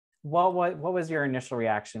What was your initial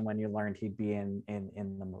reaction when you learned he'd be in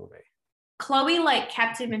the movie? Chloe like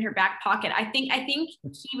kept him in her back pocket. I think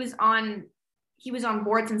he was on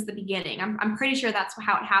board since the beginning. I'm pretty sure that's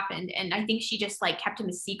how it happened. And I think she just like kept him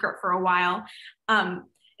a secret for a while. And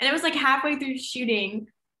it was like halfway through shooting,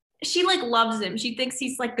 she like loves him. She thinks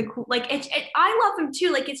he's like the cool, like I love him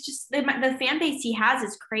too. Like it's just the fan base he has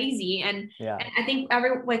is crazy. And Yeah. I think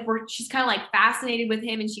she's kind of like fascinated with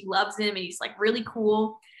him and she loves him and he's like really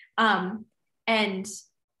cool. And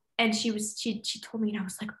she told me and I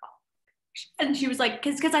was like, oh. And she was like,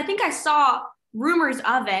 because I think I saw rumors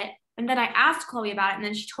of it. And then I asked Chloe about it and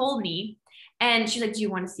then she told me. And she's like, do you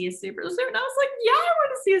want to see a super suit? And I was like, yeah, I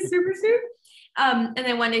want to see a super suit. And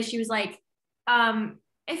then one day she was like,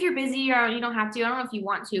 if you're busy or you don't have to, I don't know if you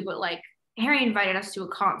want to, but like Harry invited us to a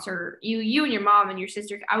concert. You and your mom and your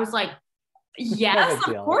sister. I was like, No yes, big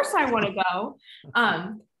of deal. course I want to go.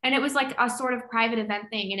 And it was like a sort of private event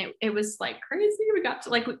thing. And it was like crazy. We got to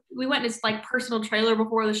like, we went in this like personal trailer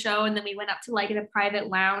before the show. And then we went up to like in a private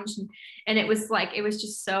lounge and it was like, it was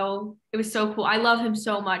so cool. I love him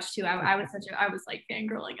so much too. I was like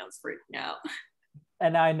fangirling. I was freaking out.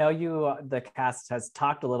 And I know the cast has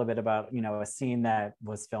talked a little bit about, a scene that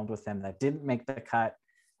was filmed with him that didn't make the cut.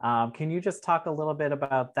 Can you just talk a little bit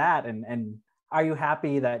about that? And are you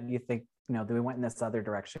happy that you think, that we went in this other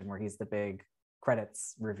direction where he's the big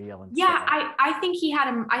credits reveal Yeah, instead? I think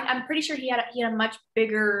I'm pretty sure he had a much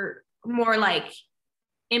bigger, more like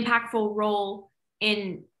impactful role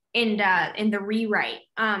in the rewrite.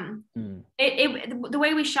 The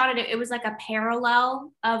way we shot it, it was like a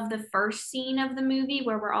parallel of the first scene of the movie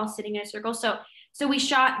where we're all sitting in a circle. So we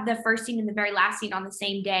shot the first scene and the very last scene on the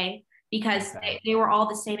same day because Okay. they were all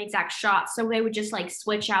the same exact shots. So they would just like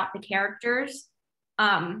switch out the characters.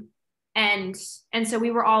 Um, and so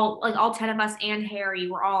we were all like all 10 of us and Harry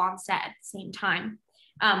were all on set at the same time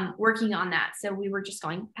working on that. So we were just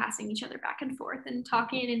passing each other back and forth and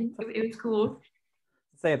talking and it was cool.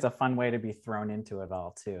 Say it's a fun way to be thrown into it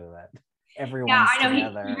all too, that Yeah, everyone's I know he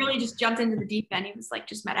together. really just jumped into the deep end. He was like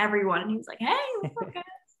just met everyone and he was like, hey, what's up,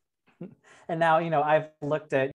 guys? And now, I've looked at